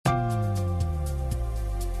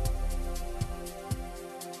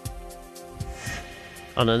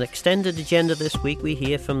On an extended agenda this week, we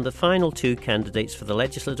hear from the final two candidates for the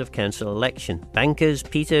Legislative Council election. Bankers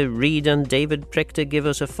Peter Reid and David Prichter give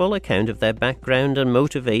us a full account of their background and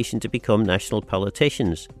motivation to become national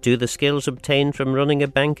politicians. Do the skills obtained from running a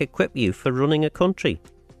bank equip you for running a country?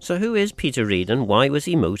 So who is Peter Reid and why was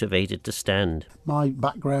he motivated to stand? My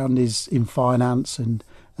background is in finance and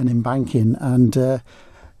in banking, and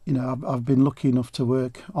I've been lucky enough to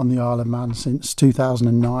work on the Isle of Man since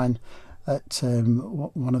 2009 at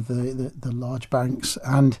one of the large banks.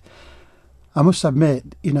 And I must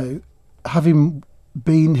admit, having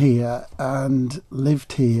been here and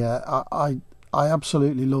lived here, I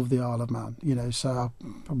absolutely love the Isle of Man. So I'll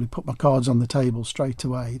probably put my cards on the table straight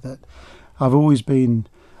away that I've always been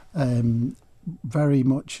very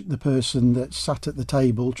much the person that sat at the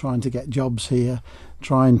table trying to get jobs here,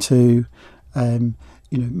 trying to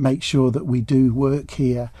make sure that we do work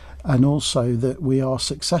here, and also that we are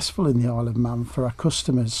successful in the Isle of Man for our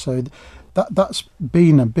customers. So that's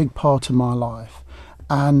been a big part of my life.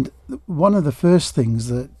 And one of the first things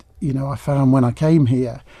that I found when I came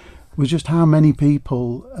here was just how many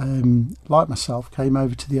people like myself came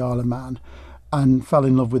over to the Isle of Man and fell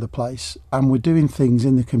in love with the place, and were doing things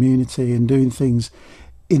in the community and doing things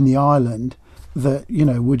in the island that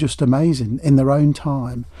were just amazing in their own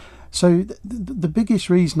time. So the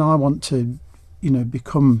biggest reason I want to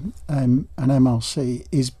become an MLC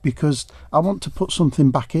is because I want to put something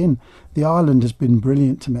back in. The island has been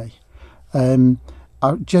brilliant to me.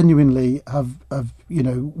 I genuinely have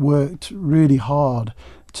worked really hard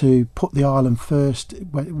to put the island first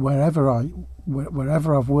wherever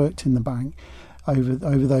I've worked in the bank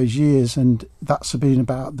over those years, and that's been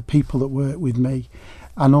about the people that work with me,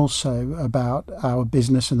 and also about our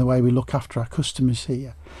business and the way we look after our customers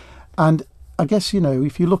here. And I guess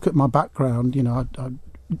if you look at my background, I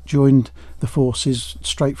joined the forces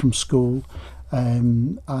straight from school.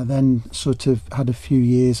 I then sort of had a few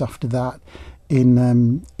years after that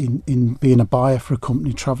in being a buyer for a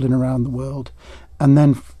company, travelling around the world, and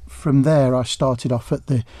then from there I started off at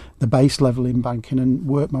the base level in banking and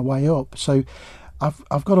worked my way up. So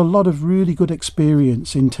I've got a lot of really good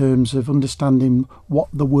experience in terms of understanding what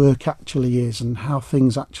the work actually is and how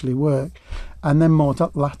things actually work, and then more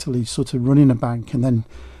latterly sort of running a bank and then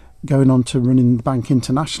going on to running the bank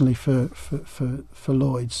internationally for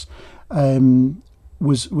Lloyds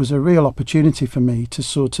was a real opportunity for me to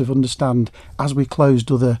sort of understand, as we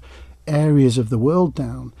closed other areas of the world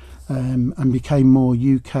down and became more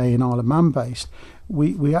UK and Isle of Man based,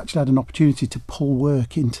 we actually had an opportunity to pull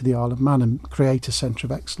work into the Isle of Man and create a centre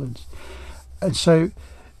of excellence. And so,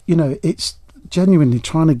 it's genuinely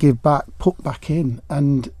trying to give back, put back in,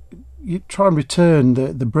 and you try and return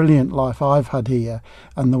the brilliant life I've had here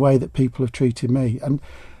and the way that people have treated me and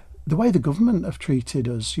the way the government have treated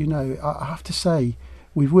us. I have to say,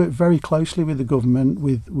 we've worked very closely with the government,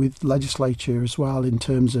 with legislature as well, in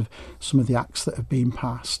terms of some of the acts that have been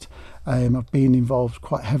passed. I've been involved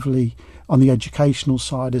quite heavily on the educational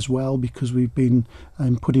side as well, because we've been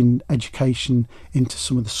putting education into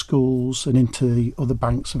some of the schools and into the other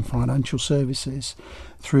banks and financial services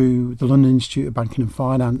through the London Institute of Banking and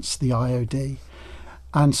Finance, the IOD.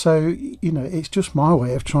 And so, it's just my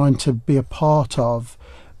way of trying to be a part of,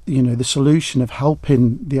 the solution of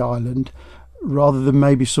helping the island, rather than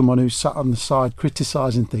maybe someone who's sat on the side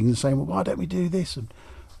criticising things and saying, well, why don't we do this and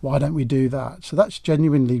why don't we do that? So that's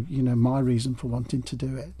genuinely, my reason for wanting to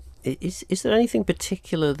do it. Is there anything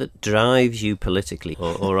particular that drives you politically,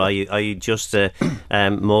 or are you just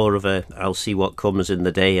more of a I'll see what comes in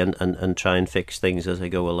the day and try and fix things as I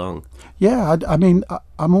go along? Yeah,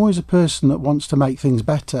 I'm always a person that wants to make things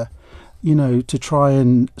better, to try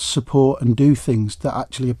and support and do things that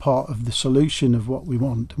actually are part of the solution of what we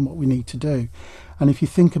want and what we need to do. And if you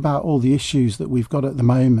think about all the issues that we've got at the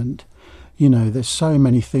moment, there's so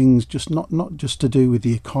many things, just not just to do with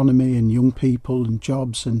the economy and young people and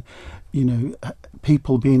jobs and,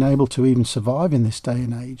 people being able to even survive in this day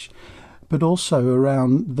and age, but also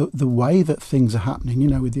around the way that things are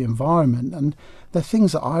happening, with the environment. And they're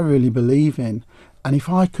things that I really believe in. And if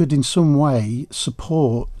I could in some way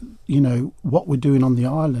support, what we're doing on the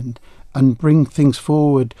island and bring things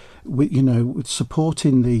forward with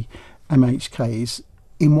supporting the MHKs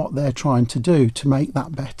in what they're trying to do to make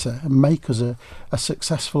that better and make us a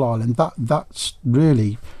successful island, that's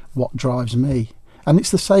really what drives me. And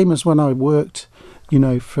it's the same as when I worked,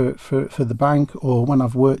 for the bank, or when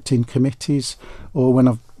I've worked in committees, or when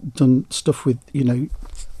I've done stuff with,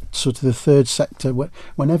 sort of the third sector.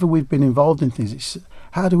 Whenever we've been involved in things, it's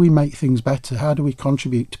how do we make things better? How do we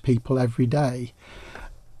contribute to people every day?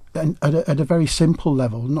 And at a very simple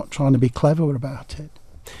level, not trying to be clever about it.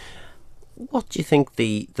 What do you think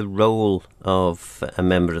the role of a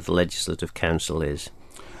member of the Legislative Council is?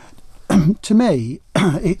 To me,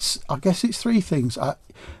 I guess it's three things.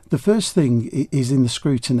 The first thing is in the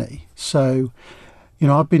scrutiny. So,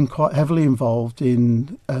 I've been quite heavily involved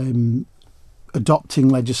in adopting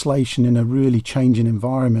legislation in a really changing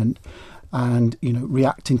environment, and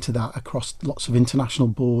reacting to that across lots of international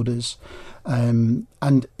borders, and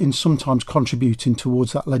in sometimes contributing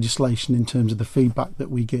towards that legislation in terms of the feedback that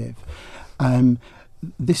we give.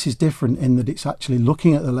 This is different in that it's actually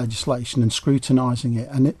looking at the legislation and scrutinising it.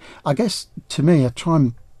 And I guess, to me, I try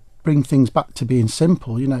and bring things back to being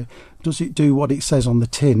simple. Does it do what it says on the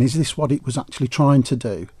tin? Is this what it was actually trying to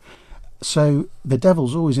do? So the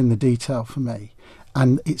devil's always in the detail for me.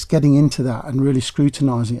 And it's getting into that and really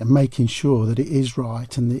scrutinising it and making sure that it is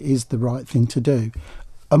right and it is the right thing to do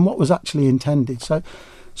and what was actually intended. So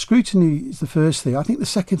scrutiny is the first thing. I think the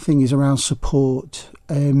second thing is around support.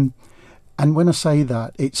 And when I say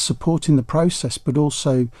that, it's supporting the process, but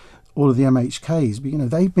also all of the MHKs. But,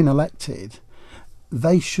 they've been elected.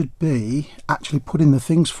 They should be actually putting the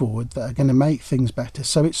things forward that are going to make things better.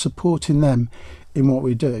 So it's supporting them in what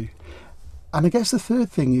we do. And I guess the third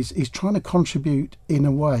thing is trying to contribute in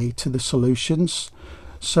a way to the solutions.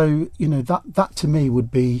 So, that to me would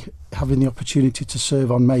be having the opportunity to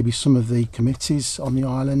serve on maybe some of the committees on the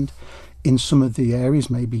island, in some of the areas,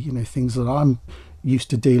 maybe, things that I'm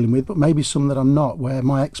used to dealing with, but maybe some that I'm not, where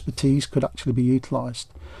my expertise could actually be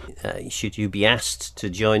utilised. Should you be asked to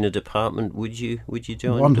join a department, would you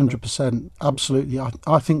join? 100%, absolutely.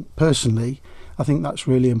 I think personally, I think that's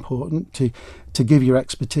really important to give your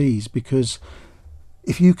expertise, because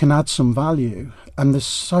if you can add some value, and there's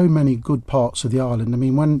so many good parts of the island. I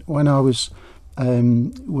mean, when I was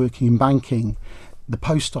working in banking, the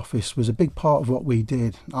post office was a big part of what we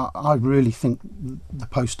did. I really think the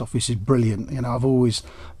post office is brilliant. I've always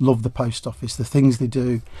loved the post office, the things they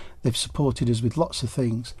do. They've supported us with lots of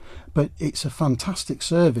things, but it's a fantastic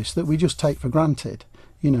service that we just take for granted.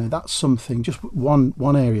 That's something, just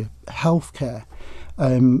one area. Healthcare.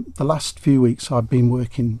 The last few weeks I've been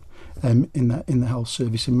working in the health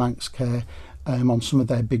service in Manx Care on some of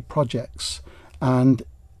their big projects, and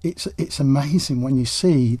it's amazing when you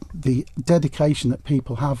see the dedication that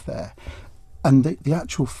people have there, and the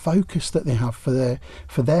actual focus that they have for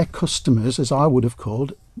their customers, as I would have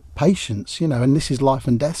called patients. And this is life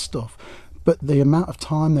and death stuff, but the amount of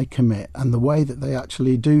time they commit and the way that they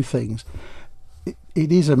actually do things,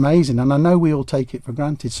 it is amazing. And I know we all take it for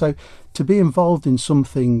granted. So to be involved in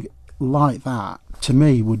something like that, to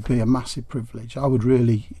me, would be a massive privilege. I would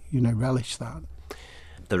really, relish that.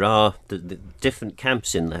 There are the different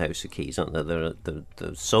camps in the House of Keys, aren't there? There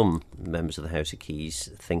are some members of the House of Keys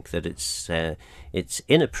think that it's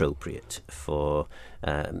inappropriate for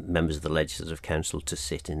members of the Legislative Council to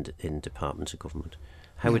sit in departments of government.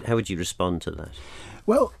 How would you respond to that?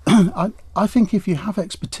 Well, I think if you have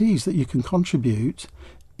expertise that you can contribute,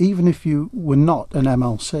 even if you were not an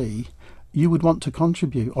MLC, you would want to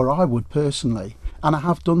contribute, or I would personally. And I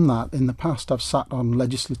have done that in the past. I've sat on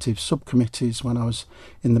legislative subcommittees when I was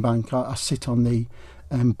in the bank. I sit on the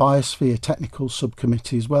Biosphere Technical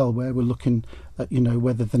Subcommittee as well, where we're looking at,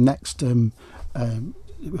 whether the next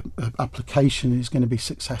application is going to be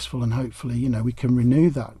successful, and hopefully, we can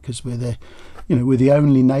renew that, because we're the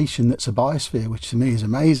only nation that's a biosphere, which to me is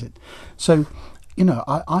amazing. So,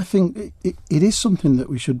 I think it is something that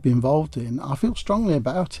we should be involved in. I feel strongly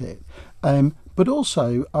about it. But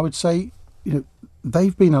also, I would say,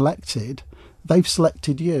 they've been elected, they've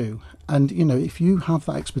selected you. And, if you have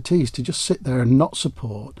that expertise, to just sit there and not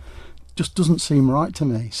support just doesn't seem right to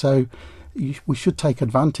me. So we should take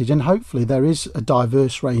advantage. And hopefully there is a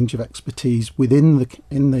diverse range of expertise in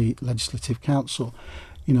the Legislative Council.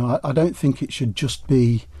 I don't think it should just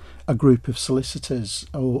be a group of solicitors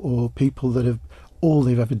or people that have all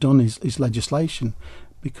they've ever done is legislation,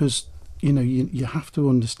 because you have to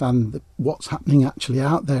understand what's happening actually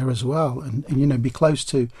out there as well, and be close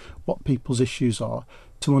to what people's issues are,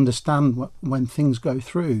 to understand when things go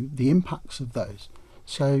through, the impacts of those.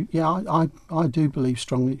 So I do believe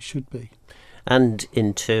strongly it should be. And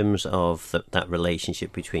in terms of that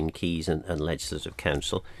relationship between Keys and Legislative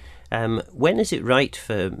Council, when is it right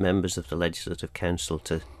for members of the Legislative Council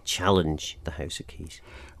to challenge the House of Keys?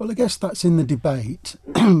 Well, I guess that's in the debate,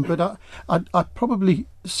 but I probably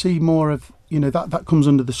see more of, that comes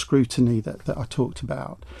under the scrutiny that I talked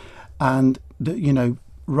about. And,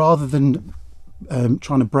 rather than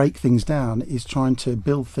trying to break things down, is trying to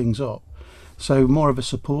build things up. So more of a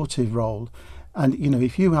supportive role. And,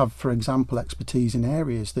 if you have, for example, expertise in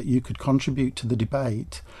areas that you could contribute to the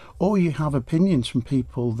debate, or you have opinions from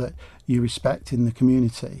people that you respect in the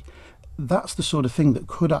community, that's the sort of thing that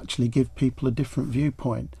could actually give people a different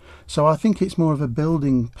viewpoint. So I think it's more of a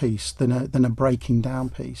building piece than a breaking down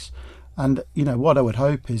piece. And what I would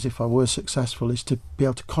hope is, if I were successful, is to be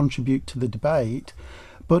able to contribute to the debate.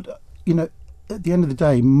 But at the end of the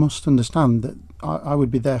day, you must understand that I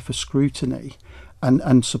would be there for scrutiny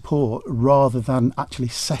and support rather than actually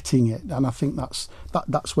setting it. And I think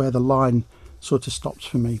that's where the line sort of stops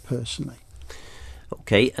for me personally.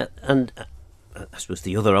 Okay, and I suppose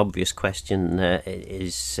the other obvious question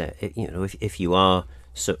is, if you are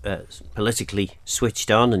politically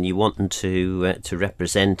switched on and you want to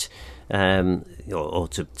represent or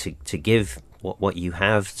to give what you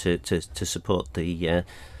have to support the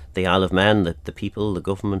Isle of Man, the people, the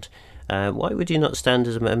government, why would you not stand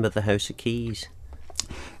as a member of the House of Keys?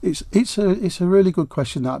 It's a really good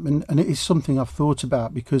question, that, and it is something I've thought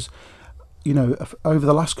about, because over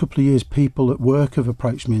the last couple of years, people at work have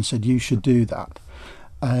approached me and said you should do that.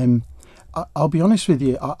 I'll be honest with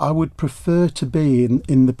you, I would prefer to be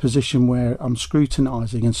in the position where I'm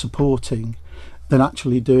scrutinising and supporting than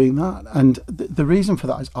actually doing that. And the reason for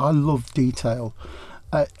that is I love detail.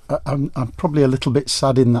 I'm probably a little bit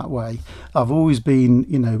sad in that way. I've always been,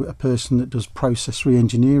 a person that does process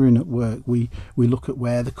re-engineering at work. We look at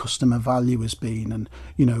where the customer value has been, and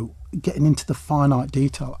getting into the finite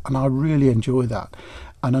detail, and I really enjoy that.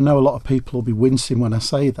 And I know a lot of people will be wincing when I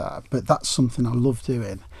say that, but that's something I love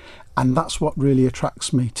doing, and that's what really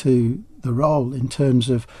attracts me to the role, in terms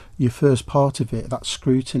of your first part of it, that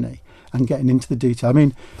scrutiny and getting into the detail. I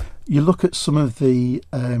mean, you look at some of the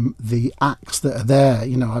acts that are there.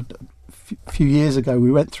 A few years ago we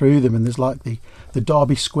went through them, and there's like the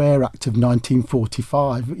Derby Square Act of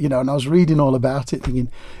 1945. And I was reading all about it, thinking,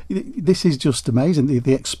 this is just amazing.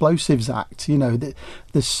 The Explosives Act.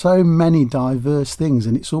 There's so many diverse things,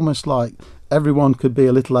 and it's almost like everyone could be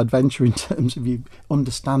a little adventure in terms of you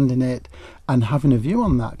understanding it and having a view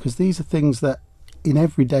on that, because these are things that in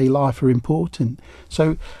everyday life are important.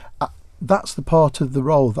 So that's the part of the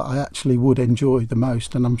role that I actually would enjoy the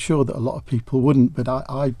most, and I'm sure that a lot of people wouldn't, but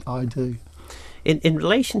I do. In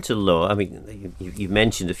relation to law, I mean, you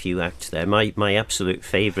mentioned a few acts there. My absolute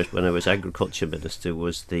favourite when I was Agriculture Minister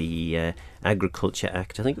was the Agriculture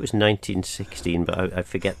Act. I think it was 1916, but I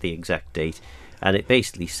forget the exact date. And it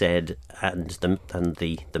basically said, and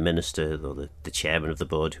the minister or the chairman of the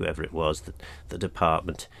board, whoever it was, the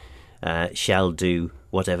department, shall do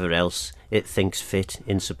whatever else it thinks fit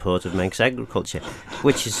in support of Manx agriculture,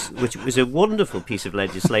 which was a wonderful piece of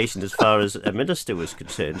legislation as far as a minister was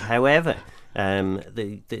concerned. However,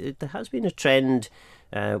 there has been a trend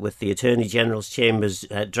with the Attorney General's Chambers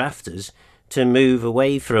drafters to move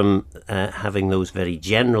away from having those very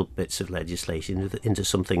general bits of legislation into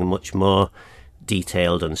something much more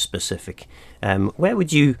detailed and specific. Where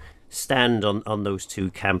would you stand on those two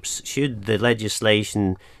camps? Should the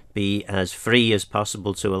legislation be as free as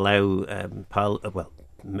possible to allow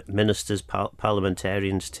ministers,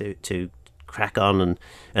 parliamentarians to crack on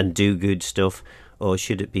and do good stuff, or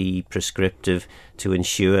should it be prescriptive to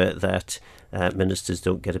ensure that ministers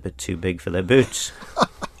don't get a bit too big for their boots?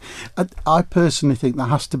 I personally think there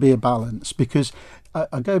has to be a balance, because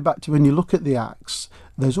I go back to, when you look at the acts,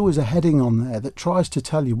 there's always a heading on there that tries to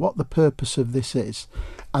tell you what the purpose of this is,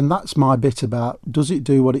 and that's my bit about, does it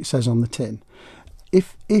do what it says on the tin?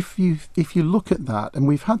 If you look at that, and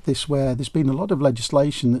we've had this where there's been a lot of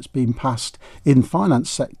legislation that's been passed in the finance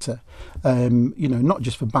sector, not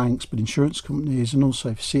just for banks but insurance companies and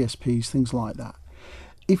also for CSPs, things like that.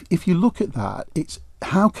 If you look at that, it's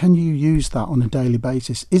how can you use that on a daily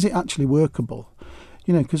basis? Is it actually workable?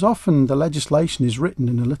 Because often the legislation is written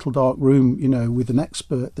in a little dark room, with an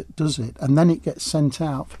expert that does it, and then it gets sent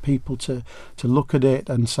out for people to look at it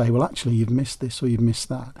and say, well, actually, you've missed this or you've missed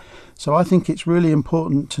that. So I think it's really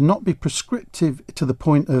important to not be prescriptive to the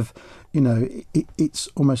point of, it's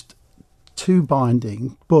almost too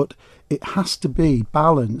binding, but it has to be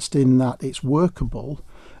balanced in that it's workable,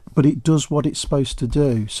 but it does what it's supposed to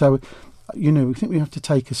do. So, I think we have to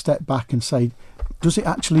take a step back and say, does it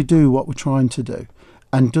actually do what we're trying to do?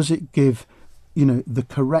 And does it give, the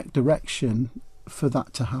correct direction for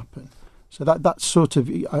that to happen? So that's sort of,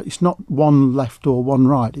 it's not one left or one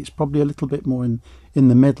right. It's probably a little bit more in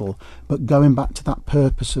the middle. But going back to that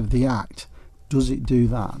purpose of the Act, does it do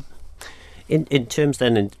that? In terms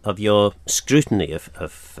then of your scrutiny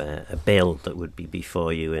of a bill that would be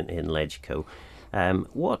before you in LegCo,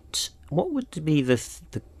 what would be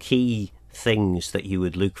the key things that you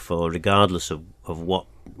would look for, regardless of what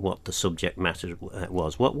the subject matter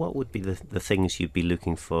was? What would be the things you'd be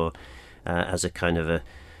looking for as a kind of a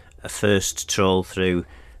first troll through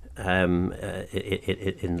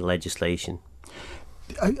in legislation?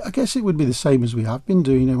 I guess it would be the same as we have been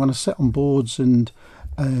doing. When I sit on boards and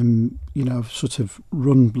I've sort of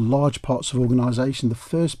run large parts of organisation, the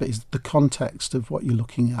first bit is the context of what you're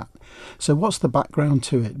looking at. So what's the background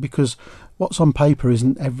to it? Because what's on paper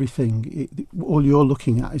isn't everything. All you're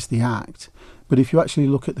looking at is the act. But if you actually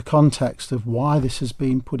look at the context of why this has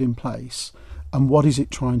been put in place and what is it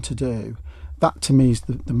trying to do, that to me is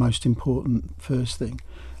the most important first thing.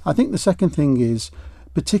 I think the second thing is,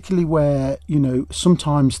 particularly where,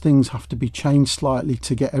 sometimes things have to be changed slightly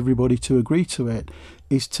to get everybody to agree to it,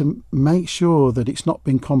 is to make sure that it's not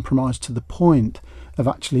been compromised to the point of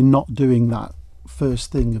actually not doing that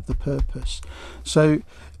first thing of the purpose. So,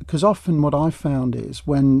 because often what I've found is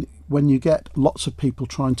when you get lots of people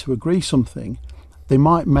trying to agree something, they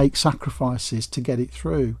might make sacrifices to get it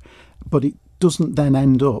through, but it doesn't then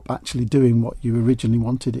end up actually doing what you originally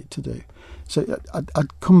wanted it to do. So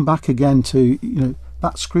I'd come back again to,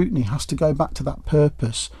 that scrutiny has to go back to that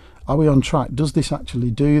purpose. Are we on track? Does this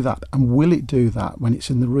actually do that? And will it do that when it's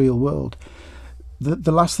in the real world?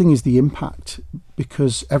 The last thing is the impact,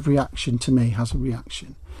 because every action to me has a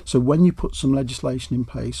reaction. So when you put some legislation in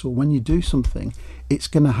place or when you do something, it's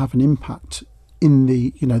going to have an impact in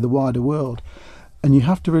the wider world. And you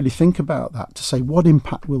have to really think about that to say, what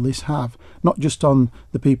impact will this have? Not just on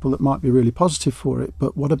the people that might be really positive for it,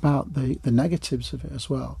 but what about the negatives of it as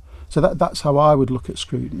well? So that's how I would look at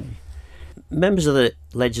scrutiny. Members of the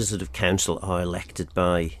Legislative Council are elected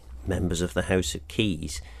by members of the House of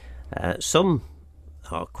Keys. Some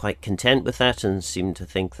are quite content with that and seem to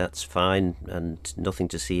think that's fine and nothing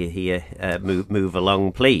to see here. Move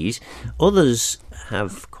along, please. Others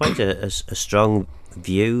have quite a strong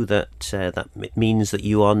view that that means that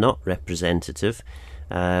you are not representative.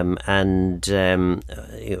 And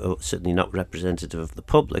certainly not representative of the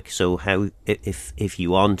public. So how, if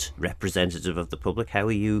you aren't representative of the public, how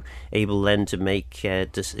are you able then to make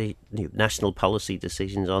national policy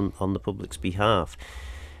decisions on the public's behalf?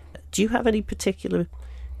 Do you have any particular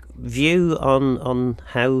view on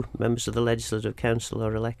how members of the Legislative Council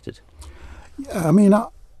are elected? Yeah, I mean,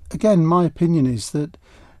 again, my opinion is that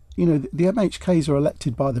the MHKs are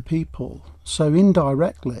elected by the people. So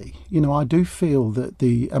indirectly, I do feel that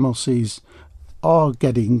the MLCs are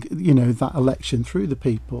getting, that election through the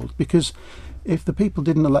people, because if the people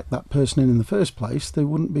didn't elect that person in the first place, they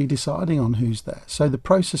wouldn't be deciding on who's there. So the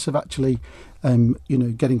process of actually,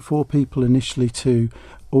 getting 4 people initially to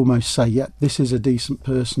almost say, yeah, this is a decent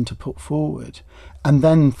person to put forward, and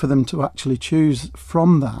then for them to actually choose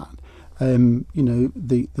from that,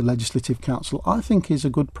 the Legislative Council, I think is a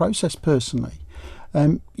good process personally.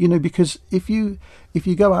 Because if you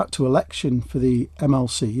go out to election for the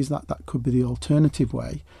MLCs, that could be the alternative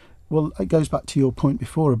way. Well, it goes back to your point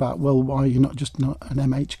before about, well, why are you not an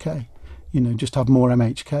MHK? Just have more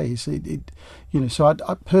MHKs. So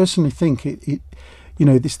I personally think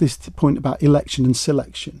this point about election and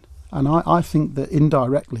selection, and I think that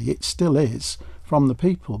indirectly it still is from the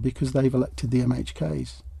people because they've elected the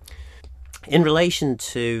MHKs. In relation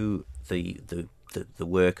to the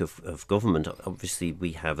work of government, obviously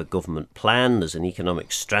we have a government plan, there's an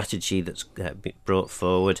economic strategy that's been brought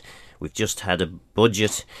forward. We've just had a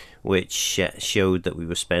budget which showed that we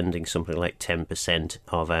were spending something like 10%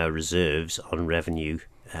 of our reserves on revenue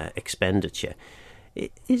expenditure.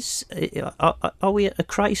 Are we at a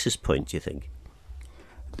crisis point, do you think?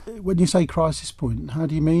 When you say crisis point, how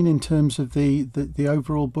do you mean in terms of the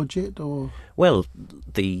overall budget, or? Well,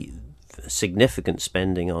 the significant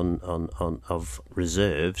spending of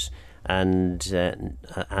reserves, and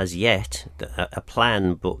as yet a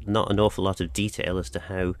plan, but not an awful lot of detail as to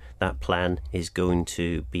how that plan is going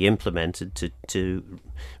to be implemented to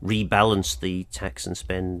rebalance the tax and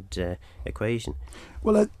spend equation.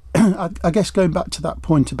 Well, I guess going back to that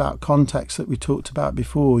point about context that we talked about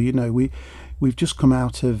before, we've just come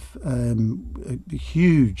out of a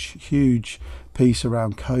huge piece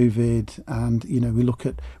around COVID, and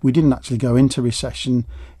we didn't actually go into recession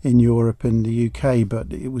in Europe and the UK,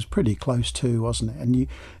 but it was pretty close to, wasn't it? And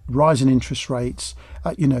rising interest rates,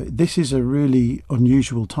 this is a really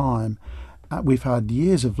unusual time. We've had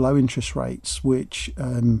years of low interest rates, which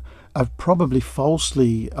have probably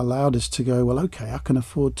falsely allowed us to go, well, okay, I can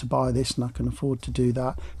afford to buy this and I can afford to do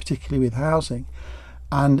that, particularly with housing.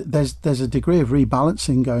 And there's a degree of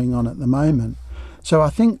rebalancing going on at the moment. So I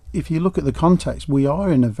think if you look at the context, we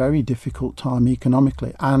are in a very difficult time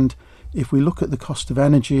economically. And if we look at the cost of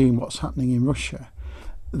energy and what's happening in Russia,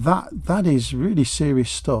 that is really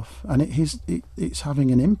serious stuff, and it's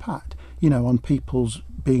having an impact, on people's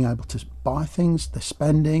being able to buy things, their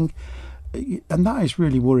spending, and that is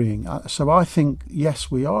really worrying. So I think,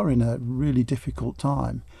 yes, we are in a really difficult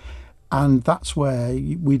time. And that's where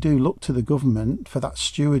we do look to the government for that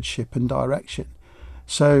stewardship and direction.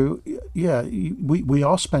 So, yeah, we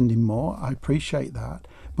are spending more. I appreciate that.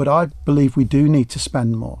 But I believe we do need to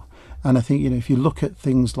spend more. And I think, if you look at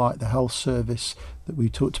things like the health service that we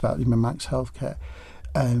talked about, Manx Healthcare,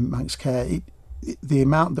 Manx Care, the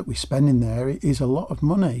amount that we spend in there is a lot of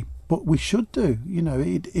money. But we should do.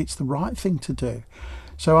 It's the right thing to do.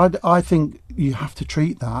 So I think you have to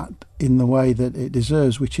treat that in the way that it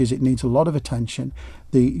deserves, which is it needs a lot of attention.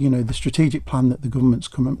 The strategic plan that the government's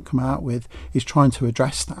come out with is trying to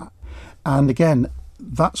address that. And again,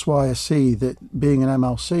 that's why I see that being an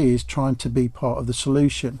MLC is trying to be part of the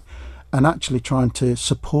solution and actually trying to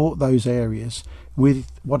support those areas with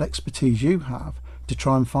what expertise you have to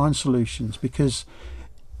try and find solutions. Because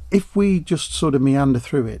if we just sort of meander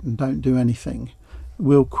through it and don't do anything,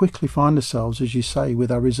 we'll quickly find ourselves, as you say,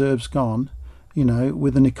 with our reserves gone,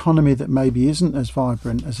 with an economy that maybe isn't as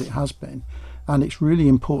vibrant as it has been. And it's really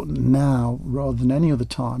important now, rather than any other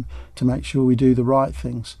time, to make sure we do the right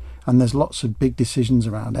things. And there's lots of big decisions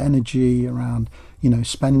around energy, around,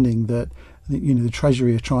 spending that, the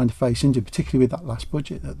Treasury are trying to face into, particularly with that last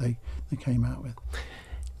budget that they came out with.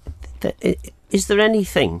 Is there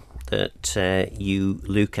anything that you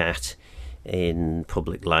look at in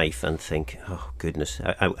public life and think, oh goodness,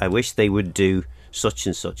 I wish they would do such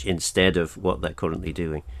and such instead of what they're currently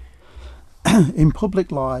doing? In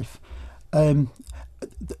public life, one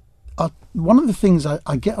of the things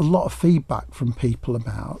I get a lot of feedback from people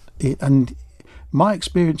about it, and my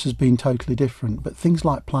experience has been totally different, but things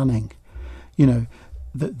like planning,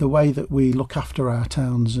 the way that we look after our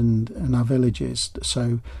towns and our villages.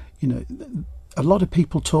 So, a lot of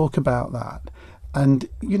people talk about that. And,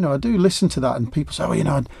 I do listen to that, and people say,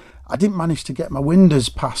 I didn't manage to get my windows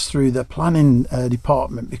passed through the planning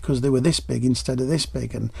department because they were this big instead of this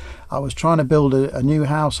big. And I was trying to build a new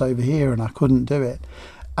house over here and I couldn't do it.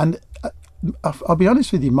 And I'll be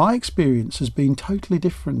honest with you, my experience has been totally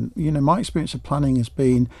different. My experience of planning has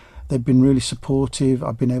been, they've been really supportive.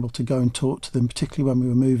 I've been able to go and talk to them, particularly when we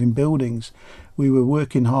were moving buildings. We were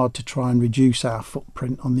working hard to try and reduce our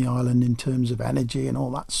footprint on the island in terms of energy and all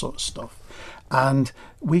that sort of stuff. And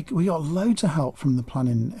we got loads of help from the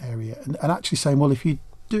planning area and actually saying, well, if you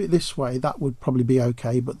do it this way, that would probably be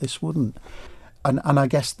okay, but this wouldn't. And I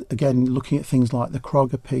guess, again, looking at things like the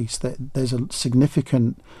Crogger piece, that there's a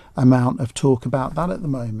significant amount of talk about that at the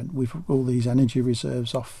moment with all these energy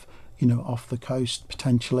reserves off the coast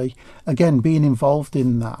potentially. Again, being involved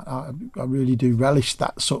in that, I really do relish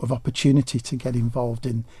that sort of opportunity to get involved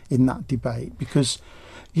in that debate, because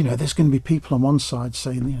there's going to be people on one side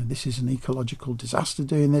saying, this is an ecological disaster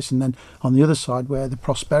doing this, and then on the other side where the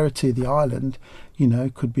prosperity of the island,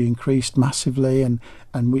 could be increased massively, and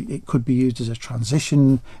it could be used as a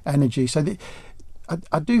transition energy. So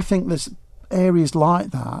I do think there's areas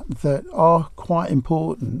like that are quite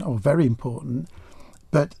important, or very important,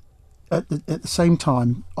 but at the same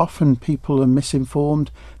time, often people are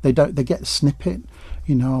misinformed. They get a snippet.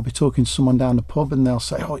 I'll be talking to someone down the pub and they'll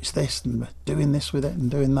say, oh, it's this, and we're doing this with it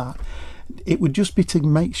and doing that. It would just be to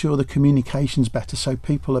make sure the communication's better so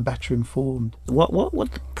people are better informed. What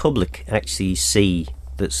would the public actually see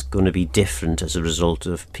that's going to be different as a result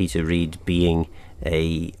of Peter Reid being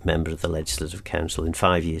a member of the Legislative Council in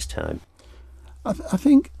 5 years' time? I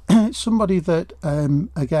think it's somebody that,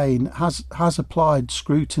 again, has applied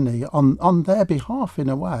scrutiny on their behalf in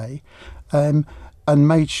a way, and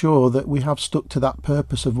made sure that we have stuck to that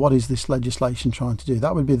purpose of what is this legislation trying to do.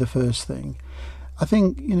 That would be the first thing. I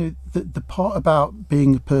think, the part about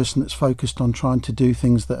being a person that's focused on trying to do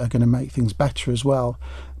things that are going to make things better as well,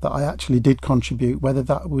 that I actually did contribute, whether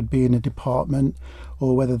that would be in a department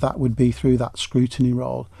or whether that would be through that scrutiny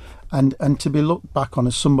role. And to be looked back on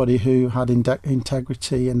as somebody who had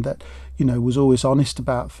integrity and that, was always honest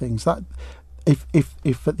about things. That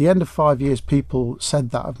if at the end of 5 years people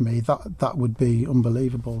said that of me, that would be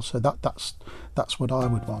unbelievable. So that's what I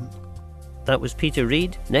would want. That was Peter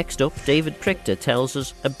Reid. Next up, David Prichter tells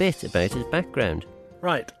us a bit about his background.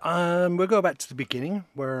 Right, we'll go back to the beginning,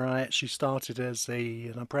 where I actually started as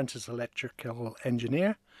an apprentice electrical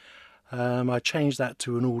engineer. I changed that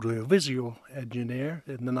to an audiovisual engineer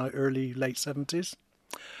in the late 70s.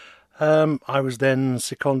 I was then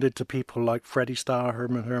seconded to people like Freddie Starr,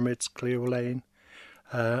 Herman Hermits, Cleo Lane,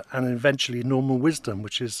 and eventually Norman Wisdom,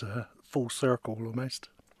 which is a full circle almost.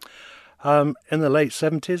 In the late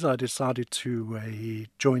 70s, I decided to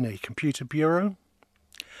join a computer bureau.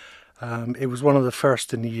 It was one of the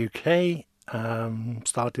first in the UK,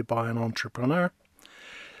 started by an entrepreneur.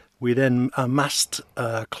 We then amassed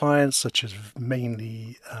clients such as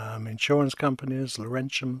mainly insurance companies,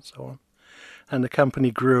 Laurentian and so on. and the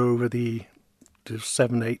company grew over the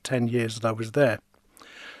 7, 8, 10 years that I was there.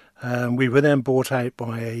 We were then bought out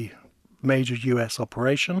by a major US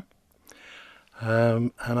operation,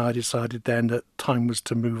 and I decided then that time was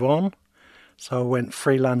to move on. So I went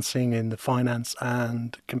freelancing in the finance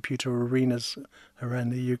and computer arenas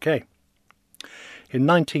around the UK. In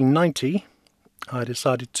 1990, I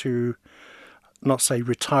decided to not say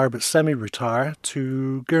retire, but semi-retire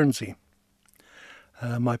to Guernsey.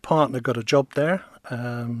 My partner got a job there,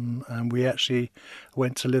 and we actually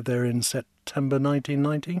went to live there in September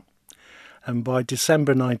 1990. And by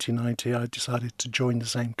December 1990, I decided to join the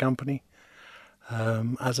same company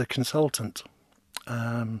as a consultant.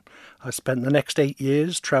 I spent the next 8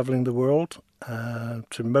 years travelling the world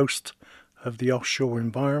to most of the offshore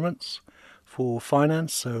environments for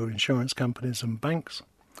finance, so insurance companies and banks,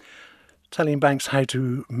 telling banks how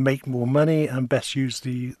to make more money and best use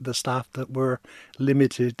the staff that were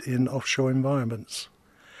limited in offshore environments.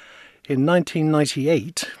 In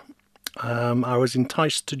 1998, I was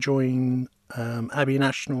enticed to join Abbey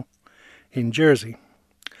National in Jersey.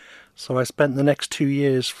 So I spent the next 2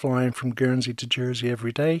 years flying from Guernsey to Jersey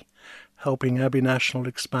every day, helping Abbey National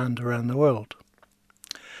expand around the world.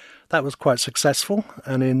 That was quite successful,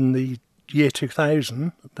 and in the year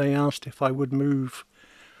 2000, they asked if I would move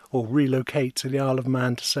or relocate to the Isle of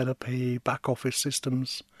Man to set up a back office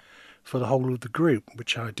systems for the whole of the group,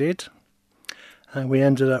 which I did. And we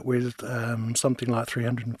ended up with something like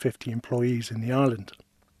 350 employees in the island.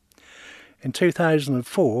 In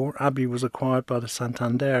 2004, Abbey was acquired by the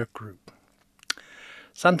Santander Group.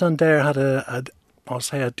 Santander had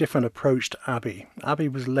a different approach to Abbey. Abbey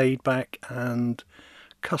was laid back and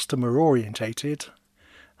customer orientated.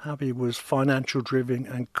 Abbey was financial driven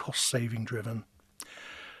and cost saving driven.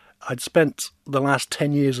 I'd spent the last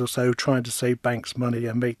 10 years or so trying to save banks money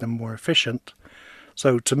and make them more efficient.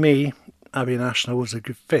 So to me, Abbey National was a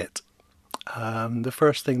good fit. The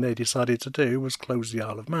first thing they decided to do was close the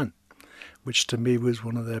Isle of Man, which to me was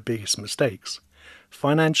one of their biggest mistakes.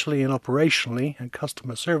 Financially and operationally and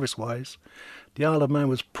customer service wise, the Isle of Man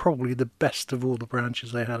was probably the best of all the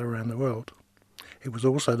branches they had around the world. It was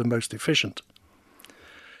also the most efficient.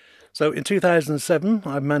 So in 2007,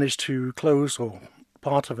 I managed to close, or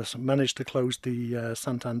part of us managed to close the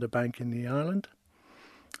Santander Bank in the island.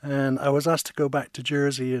 And I was asked to go back to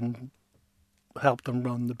Jersey and help them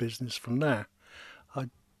run the business from there. I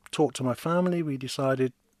talked to my family. We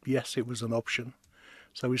decided, yes, it was an option.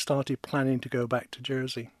 So we started planning to go back to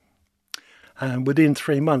Jersey. And within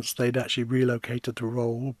 3 months, they'd actually relocated the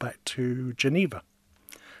role back to Geneva,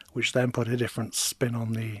 which then put a different spin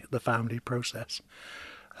on the family process.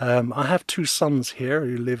 I have 2 sons here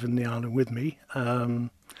who live in the island with me. The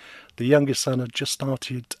youngest son had just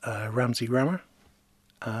started Ramsey Grammar,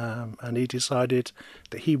 and he decided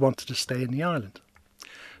that he wanted to stay in the island.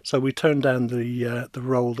 So we turned down the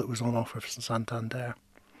role that was on offer for Santander.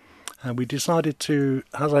 And we decided to,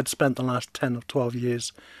 as I'd spent the last 10 or 12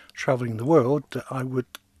 years travelling the world, that I would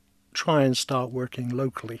try and start working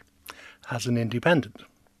locally as an independent.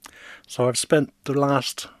 So I've spent the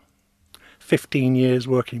last 15 years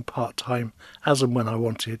working part-time as and when I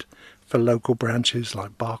wanted for local branches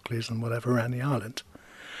like Barclays and whatever around the island.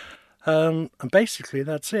 And basically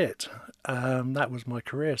that's it. That was my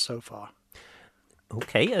career so far.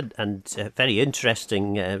 Okay, and a very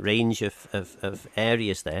interesting range of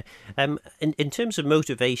areas there. In terms of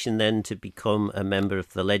motivation then to become a member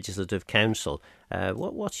of the Legislative Council,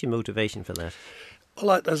 what's your motivation for that?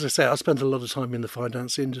 Well, as I say, I spent a lot of time in the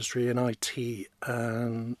finance industry and IT.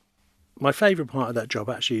 My favourite part of that job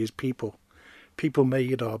actually is people. People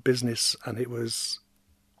made our business, and it was...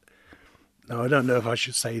 Now, I don't know if I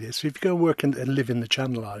should say this. If you go work and live in the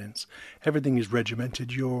Channel Islands, everything is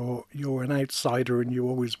regimented. You're an outsider, and you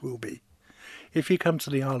always will be. If you come to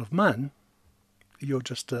the Isle of Man, you're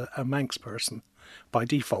just a Manx person by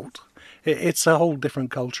default. It's a whole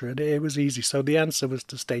different culture, and it was easy. So the answer was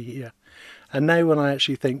to stay here. And now when I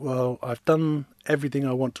actually think, well, I've done everything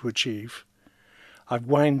I want to achieve. I've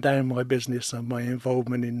wound down my business and my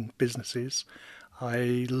involvement in businesses.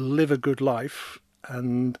 I live a good life,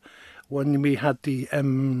 and when we had the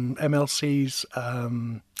MLCs,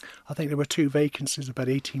 I think there were 2 vacancies about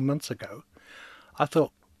 18 months ago. I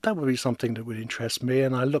thought that would be something that would interest me,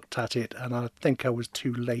 and I looked at it, and I think I was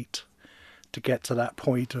too late to get to that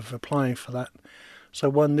point of applying for that. So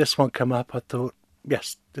when this one came up, I thought,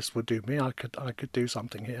 yes, this would do me. I could do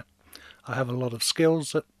something here. I have a lot of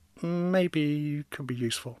skills that maybe could be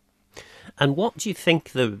useful. And what do you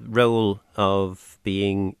think the role of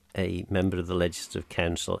being a member of the Legislative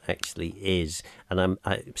Council actually is? And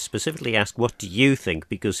I specifically ask, what do you think?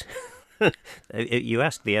 Because You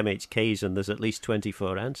ask the MHKs and there's at least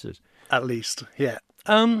 24 answers. At least, yeah.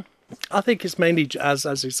 I think it's mainly, as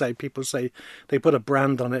you say, people say they put a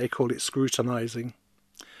brand on it, they call it scrutinising.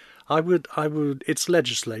 I would, it's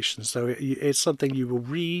legislation, so it's something you will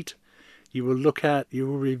read, you will look at, you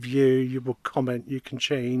will review, you will comment, you can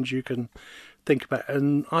change, you can think about it.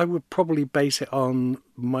 And I would probably base it on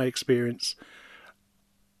my experience.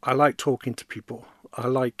 I like talking to people. I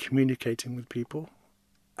like communicating with people.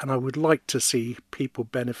 And I would like to see people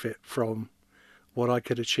benefit from what I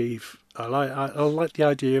could achieve. I like the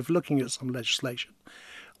idea of looking at some legislation.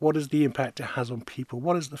 What is the impact it has on people?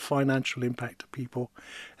 What is the financial impact of people?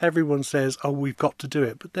 Everyone says, oh, we've got to do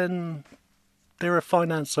it. But then there are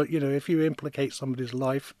finance, if you implicate somebody's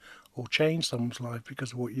life or change someone's life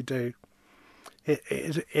because of what you do,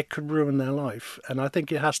 it could ruin their life. And I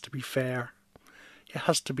think it has to be fair. It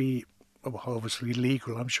has to be, well, obviously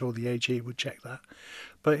legal. I'm sure the AG would check that.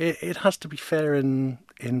 But it has to be fair in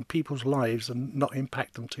people's lives and not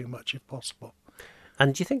impact them too much if possible.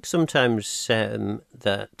 And do you think sometimes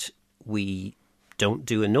that we don't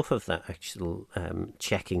do enough of that actual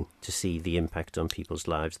checking to see the impact on people's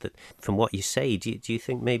lives? That, from what you say, do you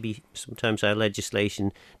think maybe sometimes our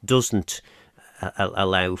legislation doesn't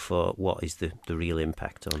allow for what is the real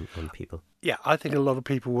impact on people? Yeah, I think a lot of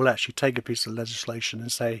people will actually take a piece of legislation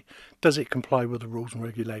and say, does it comply with the rules and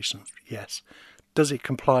regulations? Yes. Does it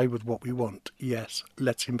comply with what we want? Yes.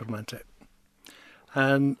 Let's implement it.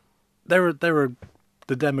 And there are the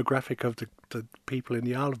demographic of the people in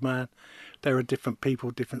the Isle of Man. There are different people,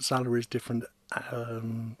 different salaries, different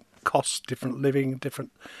costs, different living,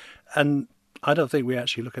 and I don't think we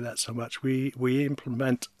actually look at that so much. We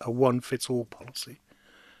implement a one-fits-all policy,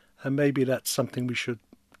 and maybe that's something we should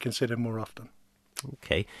consider more often.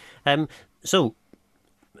 Okay. So,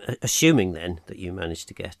 assuming then that you managed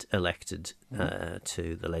to get elected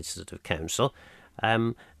to the Legislative Council,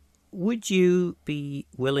 would you be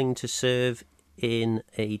willing to serve in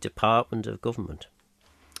a department of government?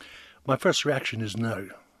 My first reaction is no.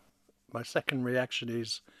 My second reaction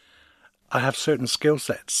is I have certain skill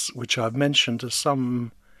sets which I've mentioned to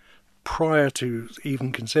some prior to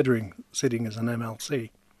even considering sitting as an MLC.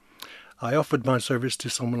 I offered my service to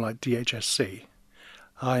someone like DHSC.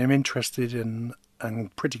 I am interested in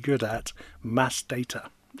and pretty good at mass data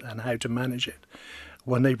and how to manage it.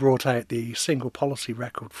 When they brought out the single policy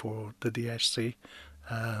record for the DHSC,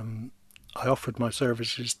 I offered my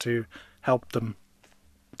services to help them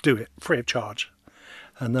do it free of charge.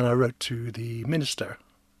 And then I wrote to the minister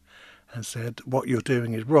and said, what you're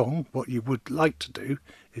doing is wrong. What you would like to do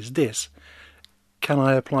is this. Can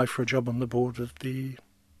I apply for a job on the board of the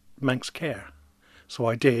Manx Care? So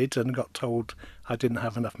I did, and got told I didn't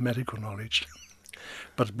have enough medical knowledge.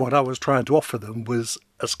 But what I was trying to offer them was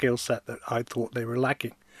a skill set that I thought they were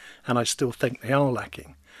lacking, and I still think they are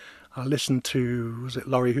lacking. I listened to,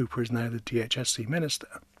 Laurie Hooper is now the DHSC minister,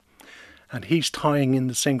 and he's tying in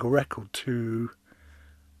the single record to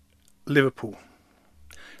Liverpool.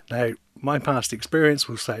 Now, my past experience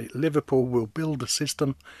will say Liverpool will build a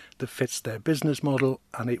system that fits their business model,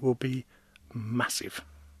 and it will be massive.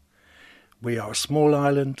 We are a small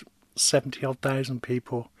island, 70,000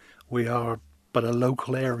 people. We are but a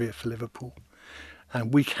local area for Liverpool.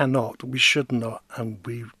 And we should not, and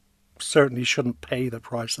we certainly shouldn't pay the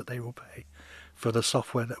price that they will pay for the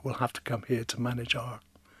software that will have to come here to manage our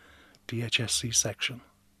DHSC section.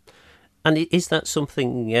 And is that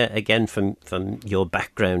something, again, from your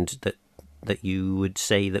background, that you would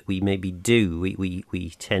say that we maybe do?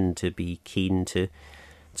 We tend to be keen to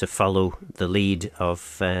follow the lead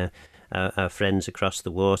of our friends across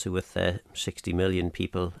the water with their 60 million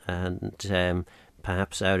people, and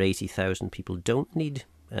perhaps our 80,000 people don't need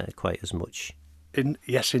quite as much.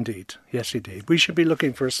 Yes, indeed. We should be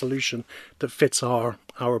looking for a solution that fits our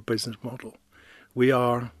business model. We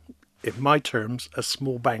are, in my terms, a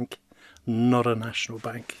small bank, not a national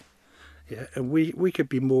bank. Yeah, and we could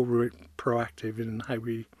be more proactive in how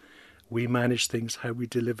we manage things, how we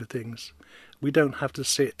deliver things. We don't have to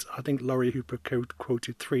sit, I think Laurie Hooper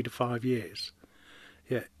quoted 3 to 5 years.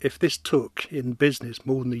 Yeah, if this took in business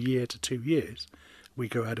more than a year to 2 years, we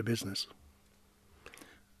go out of business.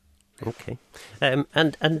 Okay. And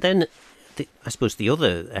then I suppose the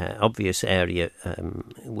other obvious area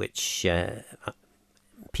which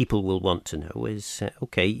people will want to know is,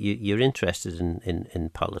 okay, you're interested in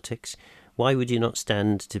politics. Why would you not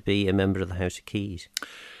stand to be a member of the House of Keys?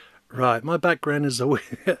 Right. My background has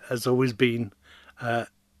always been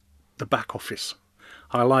the back office.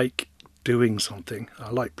 I like doing something. I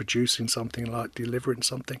like producing something. I like delivering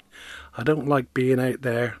something. I don't like being out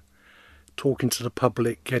there talking to the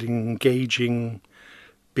public, getting engaging,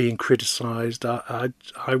 being criticised, I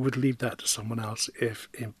would leave that to someone else if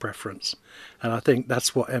in preference. And I think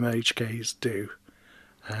that's what MHKs do.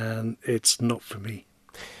 And it's not for me.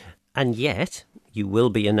 And yet, you will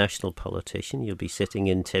be a national politician. You'll be sitting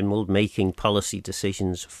in Tynwald making policy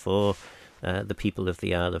decisions for the people of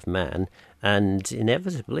the Isle of Man. And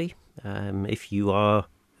inevitably, if you are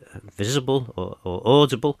visible or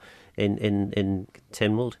audible in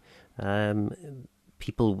Tynwald,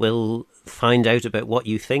 people will find out about what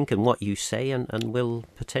you think and what you say and will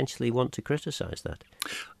potentially want to criticise that.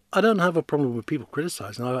 I don't have a problem with people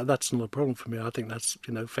criticising. That's not a problem for me. I think that's,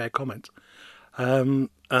 fair comment. And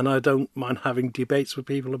I don't mind having debates with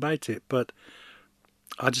people about it, but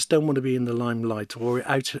I just don't want to be in the limelight or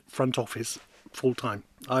out at front office full time.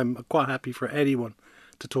 I'm quite happy for anyone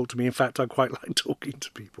to talk to me. In fact, I quite like talking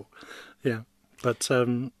to people. Yeah, but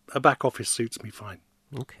a back office suits me fine.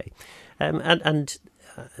 Okay, and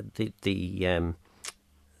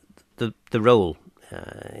the role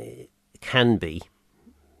can be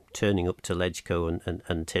turning up to Ledgeco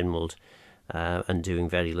and Tynwald and doing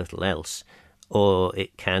very little else, or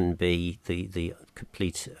it can be the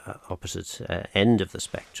complete opposite end of the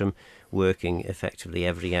spectrum, working effectively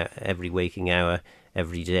every waking hour,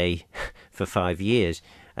 every day for 5 years.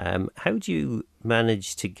 How do you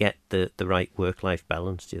manage to get the right work-life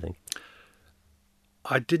balance, do you think?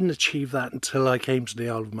 I didn't achieve that until I came to the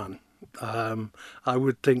Isle of Man. I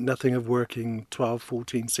would think nothing of working 12,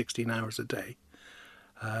 14, 16 hours a day.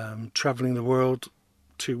 Travelling the world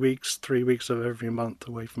 2 weeks, 3 weeks of every month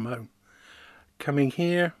away from home. Coming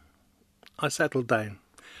here, I settled down.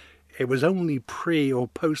 It was only pre or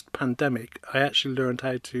post pandemic I actually learned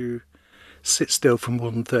how to sit still for more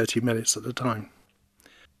than 30 minutes at a time.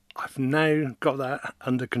 I've now got that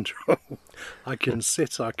under control. I can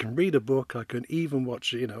sit, I can read a book, I can even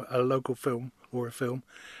watch, a local film or a film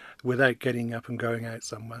without getting up and going out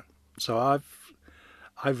somewhere. So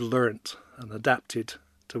I've learnt and adapted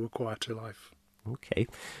to a quieter life. Okay.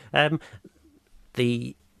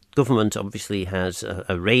 The government obviously has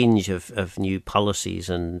a range of new policies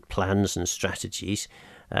and plans and strategies.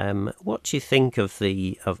 What do you think of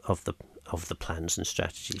the plans and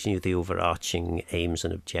strategies? The overarching aims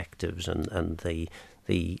and objectives, and the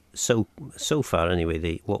so far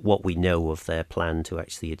anyway, what we know of their plan to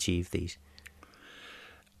actually achieve these.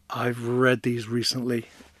 I've read these recently.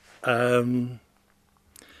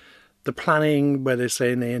 The planning, where they're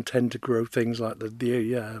saying they intend to grow things like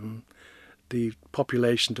the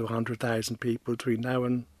population to 100,000 people between now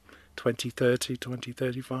and 2030,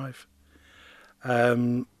 2035.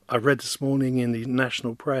 I read this morning in the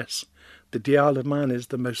national press that the Isle of Man is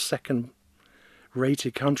the most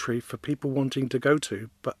second-rated country for people wanting to go to,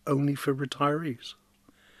 but only for retirees.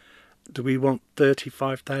 Do we want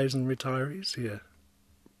 35,000 retirees here?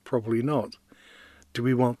 Probably not. Do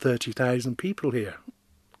we want 30,000 people here?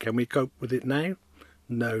 Can we cope with it now?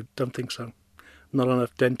 No, don't think so. Not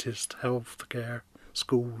enough dentists, healthcare,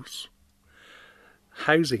 schools,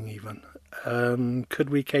 housing even. Could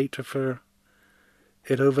we cater for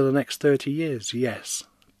it over the next 30 years? Yes.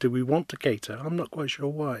 Do we want to cater? I'm not quite sure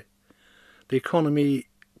why. The economy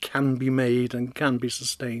can be made and can be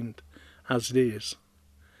sustained as it is.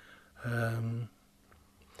 I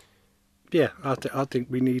think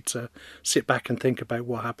we need to sit back and think about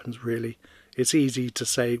what happens really. It's easy to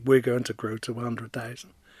say we're going to grow to 100,000,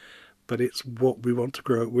 but it's what we want to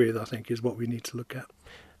grow it with, I think, is what we need to look at.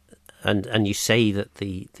 And you say that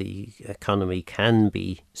the economy can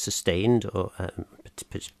be sustained or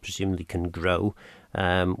presumably can grow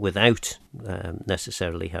without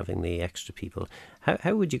necessarily having the extra people.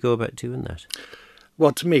 How would you go about doing that?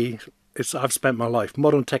 Well, to me, I've spent my life.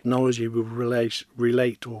 Modern technology will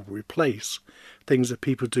relate or replace things that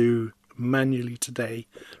people do manually today.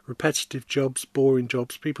 Repetitive jobs, boring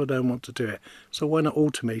jobs, people don't want to do it. So why not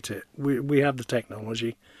automate it? We have the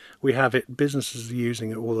technology. We have it. Businesses are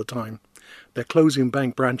using it all the time. They're closing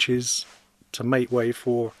bank branches to make way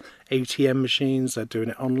for ATM machines. They're doing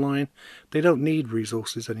it online. They don't need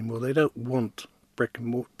resources anymore. They don't want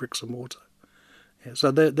bricks and mortar. Yeah,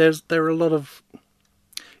 so there are a lot of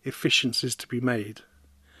efficiencies to be made,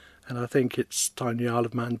 and I think it's time the Isle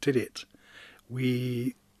of Man did it.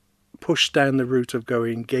 We pushed down the route of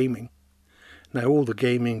going gaming. Now all the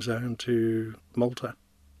gaming's owned to Malta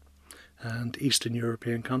and Eastern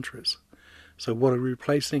European countries. So what are we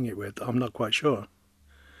replacing it with? I'm not quite sure.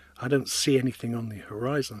 I don't see anything on the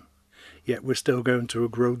horizon. Yet we're still going to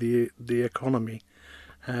grow the economy.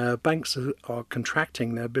 Banks are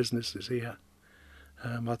contracting their businesses here.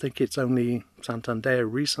 I think it's only Santander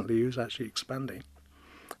recently who's actually expanding.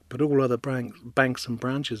 But all other banks and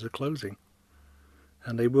branches are closing.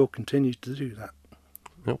 And they will continue to do that.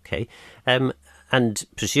 Okay. And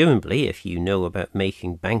presumably, if you know about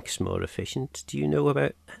making banks more efficient, do you know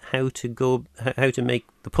about how to make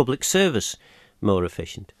the public service more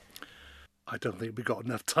efficient? I don't think we've got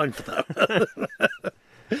enough time for that.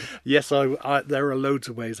 Yes, there are loads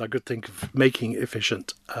of ways I could think of making it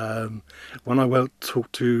efficient. When I went to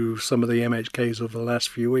talk to some of the MHKs over the last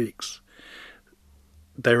few weeks,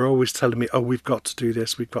 they're always telling me, oh, we've got to do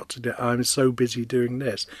this, we've got to do it. I'm so busy doing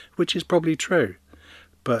this, which is probably true.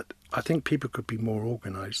 But I think people could be more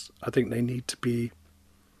organised. I think they need to be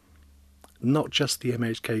not just the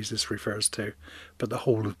MHKs this refers to, but the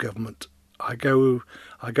whole of government. I go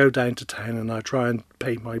down to town and I try and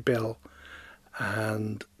pay my bill,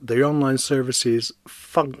 and the online services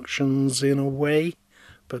functions in a way,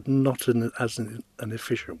 but not as an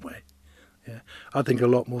efficient way. Yeah, I think a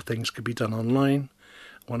lot more things could be done online.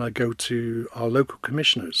 When I go to our local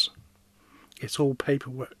commissioners, it's all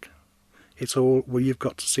paperwork. It's all, well, you've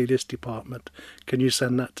got to see this department. Can you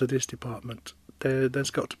send that to this department? There's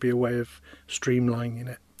got to be a way of streamlining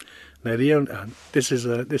it. Now, this is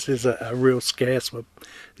a real scarce one.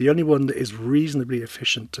 The only one that is reasonably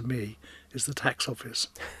efficient to me is the tax office.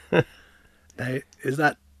 Now,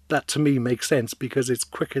 that to me makes sense because it's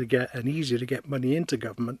quicker to get and easier to get money into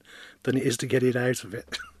government than it is to get it out of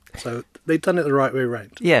it. So they've done it the right way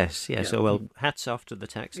around. Yes. Yeah. So, well, hats off to the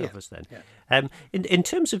tax office then. Yeah. In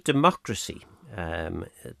terms of democracy,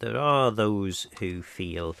 there are those who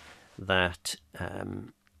feel that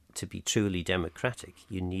to be truly democratic,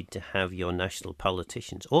 you need to have your national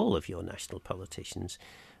politicians, all of your national politicians,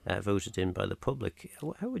 voted in by the public.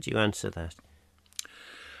 How would you answer that?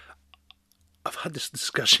 I've had this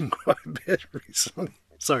discussion quite a bit recently.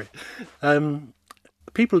 Sorry.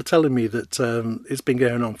 People are telling me that it's been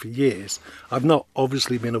going on for years. I've not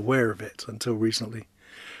obviously been aware of it until recently.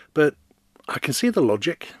 But I can see the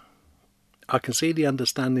logic. I can see the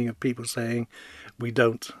understanding of people saying we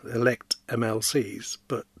don't elect MLCs.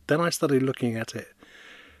 But then I started looking at it.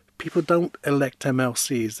 People don't elect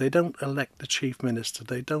MLCs. They don't elect the chief minister.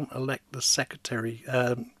 They don't elect the speaker.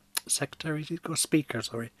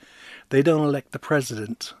 They don't elect the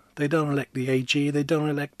president. They don't elect the AG, they don't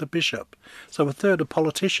elect the bishop. So a third of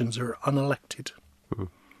politicians are unelected. Mm-hmm.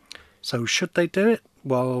 So should they do it?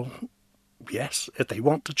 Well, yes, if they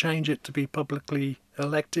want to change it to be publicly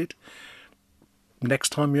elected, next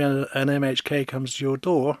time an MHK comes to your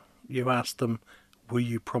door, you ask them, will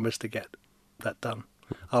you promise to get that done?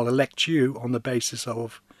 I'll elect you on the basis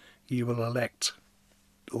of you will elect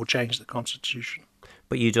or change the constitution.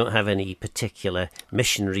 But you don't have any particular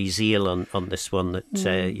missionary zeal on this one that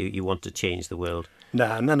you want to change the world?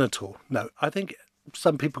 No, none at all. No, I think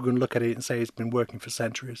some people can look at it and say it's been working for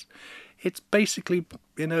centuries. It's basically,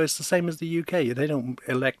 it's the same as the UK. They don't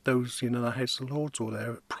elect those, the House of Lords or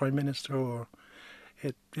their Prime Minister or,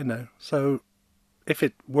 So if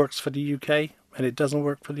it works for the UK and it doesn't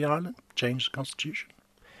work for the island, change the constitution.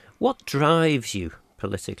 What drives you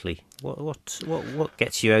politically? What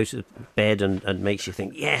gets you out of bed and makes you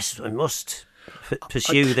think, yes, I must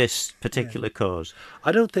pursue this particular cause?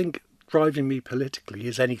 I don't think driving me politically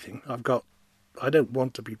is anything. I don't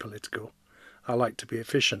want to be political. I like to be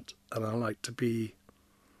efficient, and I like to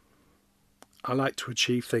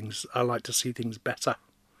achieve things. I like to see things better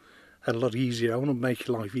and a lot easier. I want to make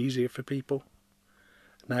life easier for people.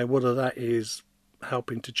 Now, whether that is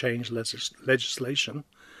helping to change legislation,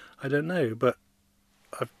 I don't know, but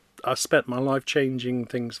I've spent my life changing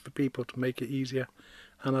things for people to make it easier,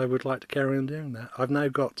 and I would like to carry on doing that. I've now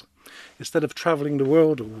got, instead of travelling the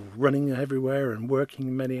world or running everywhere and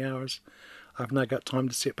working many hours, I've now got time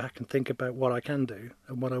to sit back and think about what I can do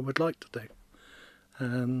and what I would like to do.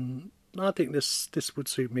 And I think this would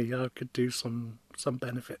suit me. I could do some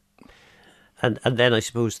benefit. And then I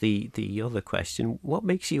suppose the other question, what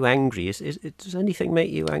makes you angry? Does anything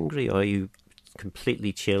make you angry, or are you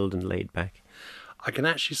completely chilled and laid back? I can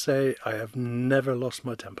actually say I have never lost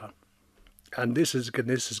my temper. And this is going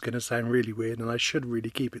to sound really weird, and I should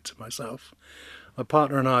really keep it to myself. My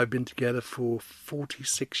partner and I have been together for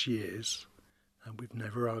 46 years, and we've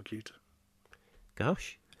never argued.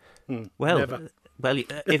 Gosh. Well, never. Well,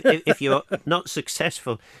 if you're not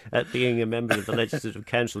successful at being a member of the Legislative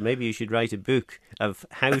Council, maybe you should write a book of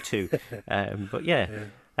how to. But yeah.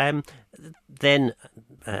 Then,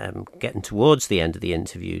 getting towards the end of the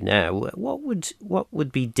interview now, what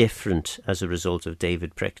would be different as a result of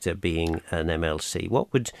David Prichter being an MLC?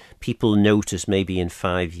 What would people notice maybe in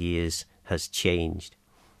 5 years has changed?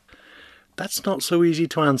 That's not so easy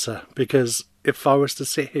to answer, because if I was to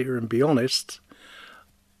sit here and be honest,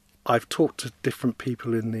 I've talked to different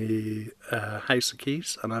people in the House of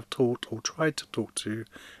Keys, and I've talked or tried to talk to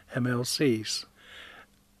MLCs.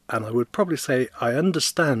 And I would probably say I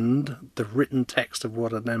understand the written text of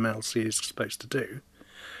what an MLC is supposed to do,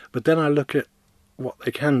 but then I look at what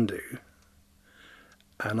they can do,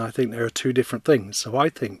 and I think there are two different things. So I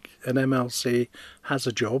think an MLC has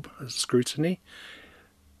a job as scrutiny,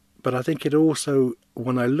 but I think it also,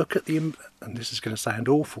 when I look at and this is going to sound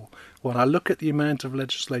awful, when I look at the amount of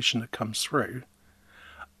legislation that comes through,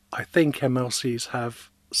 I think MLCs have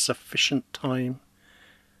sufficient time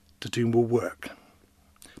to do more work,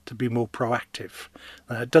 to be more proactive.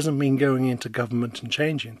 Now, it doesn't mean going into government and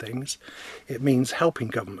changing things. It means helping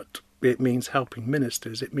government. It means helping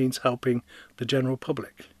ministers. It means helping the general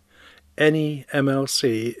public. Any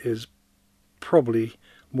MLC is probably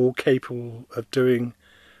more capable of doing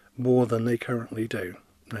more than they currently do.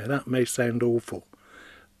 Now, that may sound awful,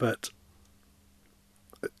 but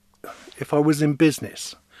if I was in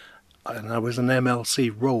business and I was an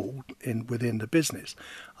MLC role within the business,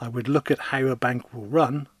 I would look at how a bank will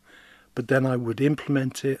run, but then I would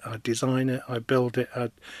implement it, I'd design it, I'd build it,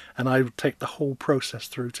 and I would take the whole process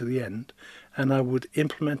through to the end, and I would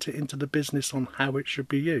implement it into the business on how it should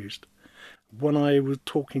be used. When I was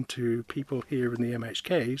talking to people here in the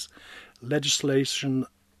MHKs, legislation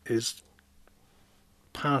is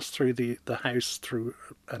passed through the House through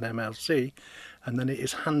an MLC, and then it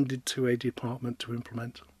is handed to a department to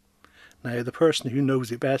implement. Now, the person who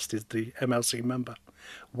knows it best is the MLC member.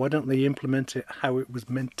 Why don't they implement it how it was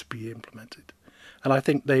meant to be implemented? And I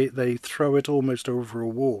think they throw it almost over a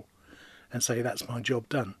wall and say, that's my job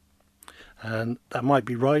done. And that might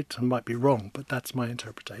be right and might be wrong, but that's my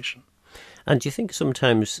interpretation. And do you think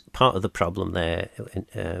sometimes part of the problem there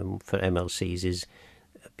for MLCs is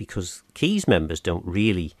because Keys members don't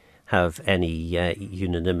really have any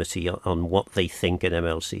unanimity on what they think an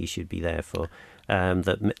MLC should be there for?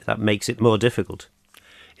 That makes it more difficult.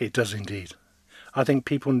 It does indeed. I think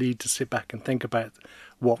people need to sit back and think about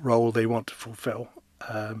what role they want to fulfil.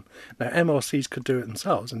 Now, MLCs could do it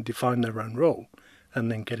themselves and define their own role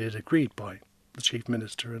and then get it agreed by the Chief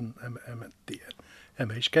Minister and the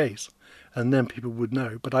MHKs. And then people would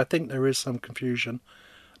know. But I think there is some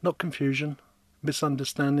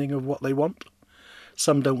misunderstanding of what they want.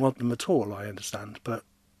 Some don't want them at all, I understand, but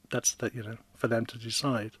that's for them to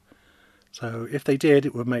decide. So if they did,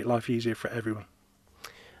 it would make life easier for everyone.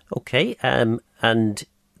 Okay, and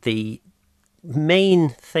the main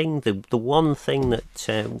thing, the one thing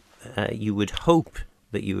that you would hope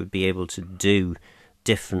that you would be able to do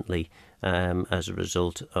differently as a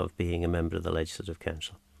result of being a member of the Legislative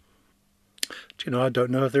Council? I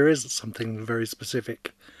don't know if there is something very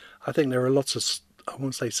specific. I think there are lots of, I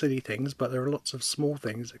won't say silly things, but there are lots of small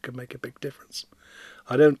things that can make a big difference.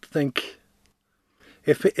 I don't think,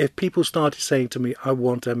 if people started saying to me, I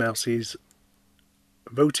want MLCs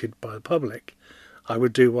voted by the public, I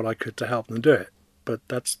would do what I could to help them do it. But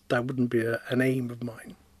that wouldn't be an aim of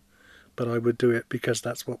mine. But I would do it because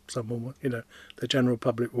that's what someone, the general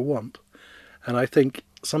public will want. And I think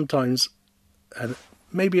sometimes, and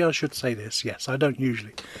maybe I should say this, yes, I don't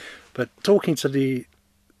usually, but talking to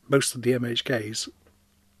most of the MHKs,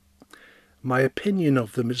 my opinion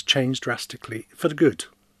of them has changed drastically for the good,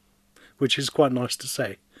 which is quite nice to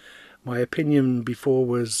say. My opinion before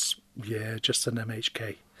was, just an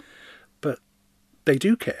MHK. But they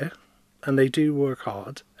do care, and they do work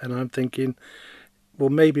hard, and I'm thinking, well,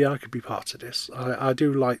 maybe I could be part of this. I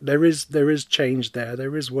do like, there is change there.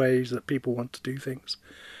 There is ways that people want to do things.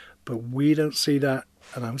 But we don't see that,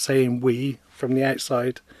 and I'm saying we, from the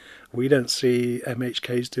outside, we don't see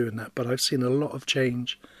MHKs doing that. But I've seen a lot of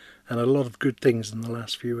change and a lot of good things in the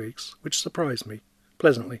last few weeks, which surprised me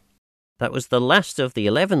pleasantly. That was the last of the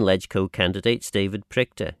 11 LegCo candidates, David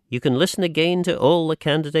Prichter. You can listen again to all the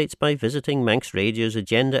candidates by visiting Manx Radio's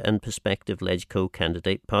Agenda and Perspective LegCo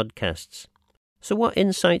candidate podcasts. So what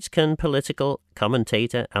insights can political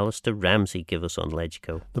commentator Alistair Ramsey give us on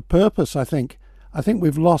LegCo? The purpose, I think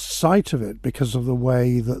we've lost sight of it because of the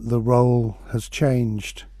way that the role has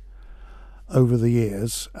changed over the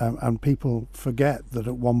years, and people forget that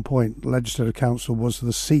at one point Legislative Council was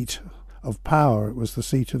the seat of power. It was the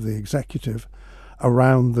seat of the executive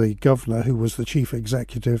around the governor, who was the chief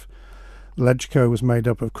executive. LegCo was made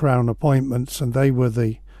up of Crown appointments, and they were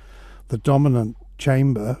the dominant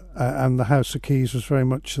chamber, and the House of Keys was very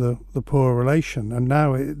much the poor relation. And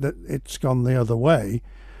now it's gone the other way,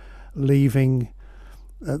 leaving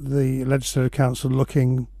the Legislative Council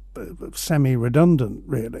looking semi-redundant,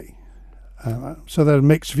 really. So there are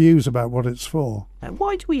mixed views about what it's for.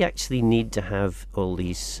 Why do we actually need to have all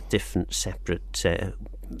these different separate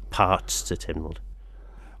parts to Tynwald?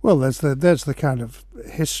 Well, there's the kind of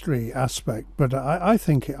history aspect, but I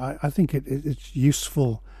think it's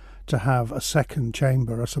useful to have a second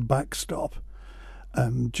chamber as a backstop,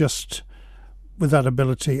 just with that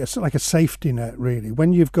ability. It's like a safety net, really.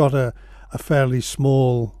 When you've got a fairly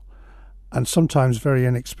small and sometimes very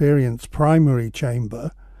inexperienced primary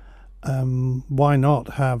chamber, why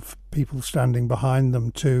not have people standing behind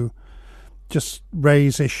them to just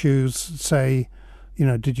raise issues, say,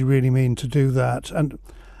 did you really mean to do that? And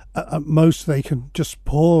at most they can just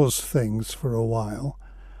pause things for a while.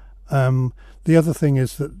 The other thing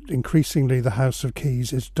is that increasingly the House of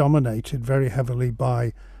Keys is dominated very heavily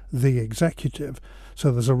by the executive.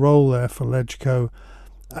 So there's a role there for LegCo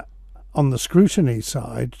on the scrutiny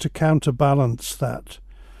side to counterbalance that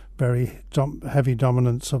very heavy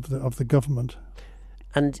dominance of the government.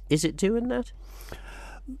 And is it doing that?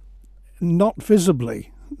 Not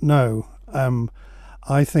visibly, no.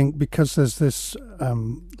 I think because there's this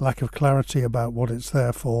lack of clarity about what it's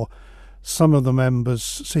there for, some of the members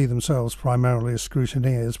see themselves primarily as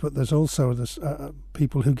scrutineers, but there's also this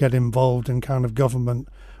people who get involved in kind of government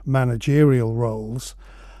managerial roles.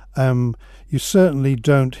 You certainly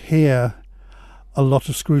don't hear a lot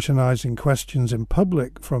of scrutinising questions in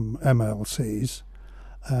public from MLCs.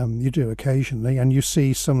 You do occasionally, and you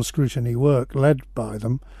see some scrutiny work led by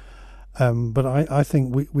them. But I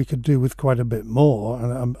think we could do with quite a bit more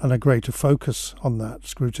and a greater focus on that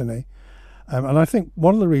scrutiny. And I think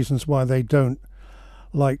one of the reasons why they don't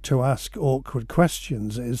like to ask awkward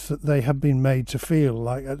questions is that they have been made to feel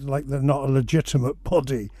like they're not a legitimate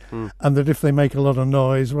body, and that if they make a lot of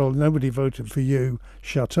noise, well, nobody voted for you,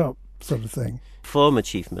 shut up, sort of thing. Former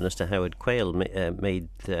Chief Minister Howard Quayle made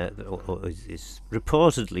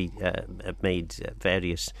reportedly made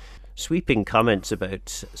various sweeping comments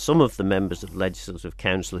about some of the members of the Legislative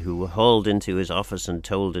Council who were hauled into his office and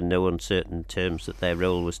told in no uncertain terms that their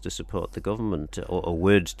role was to support the government, or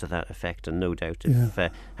words to that effect. And no doubt if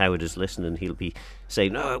Howard is listening, he'll be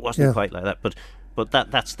saying, no, it wasn't quite like that. But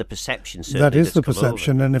that's the perception, certainly. That is the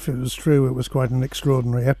perception, and if it was true, it was quite an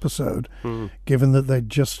extraordinary episode, given that they'd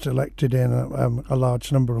just elected in a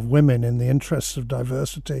large number of women in the interests of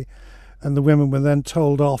diversity, and the women were then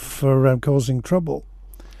told off for causing trouble.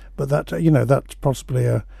 But that's possibly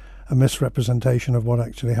a misrepresentation of what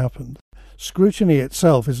actually happened. Scrutiny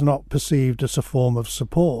itself is not perceived as a form of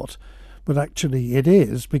support, but actually it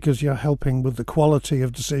is, because you're helping with the quality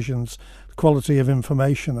of decisions, the quality of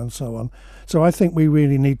information and so on. So I think we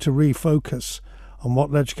really need to refocus on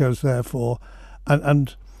what LegCo's there for,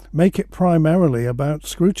 and make it primarily about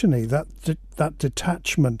scrutiny, that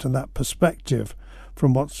detachment and that perspective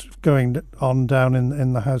from what's going on down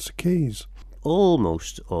in the House of Keys.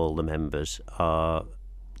 Almost all the members are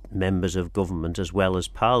members of government as well as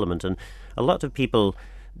Parliament, and a lot of people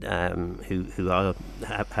who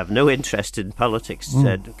have no interest in politics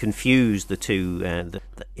confuse the two.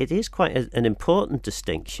 It is quite an important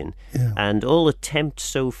distinction, and all attempts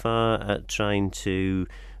so far at trying to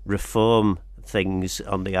reform things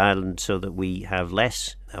on the island so that we have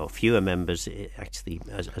less or fewer members actually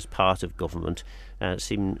as part of government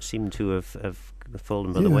seem to have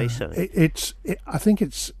fallen by the wayside. I think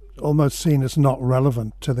it's almost seen as not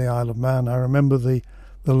relevant to the Isle of Man. I remember the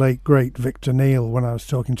late great Victor Neal, when I was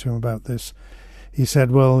talking to him about this, he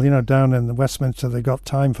said, well, down in the Westminster they got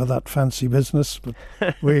time for that fancy business, but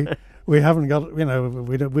we haven't got,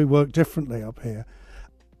 we work differently up here.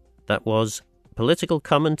 That was political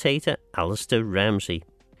commentator Alistair Ramsey.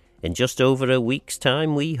 In just over a week's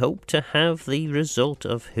time, we hope to have the result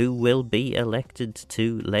of who will be elected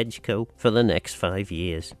to LegCo for the next 5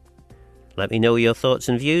 years. Let me know your thoughts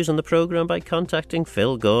and views on the programme by contacting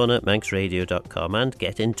Phil Gorn at manxradio.com, and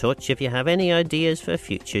get in touch if you have any ideas for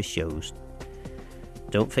future shows.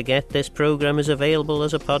 Don't forget, this programme is available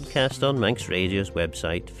as a podcast on Manx Radio's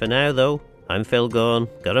website. For now, though, I'm Phil Gorn.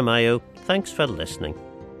 Goramayo. Thanks for listening.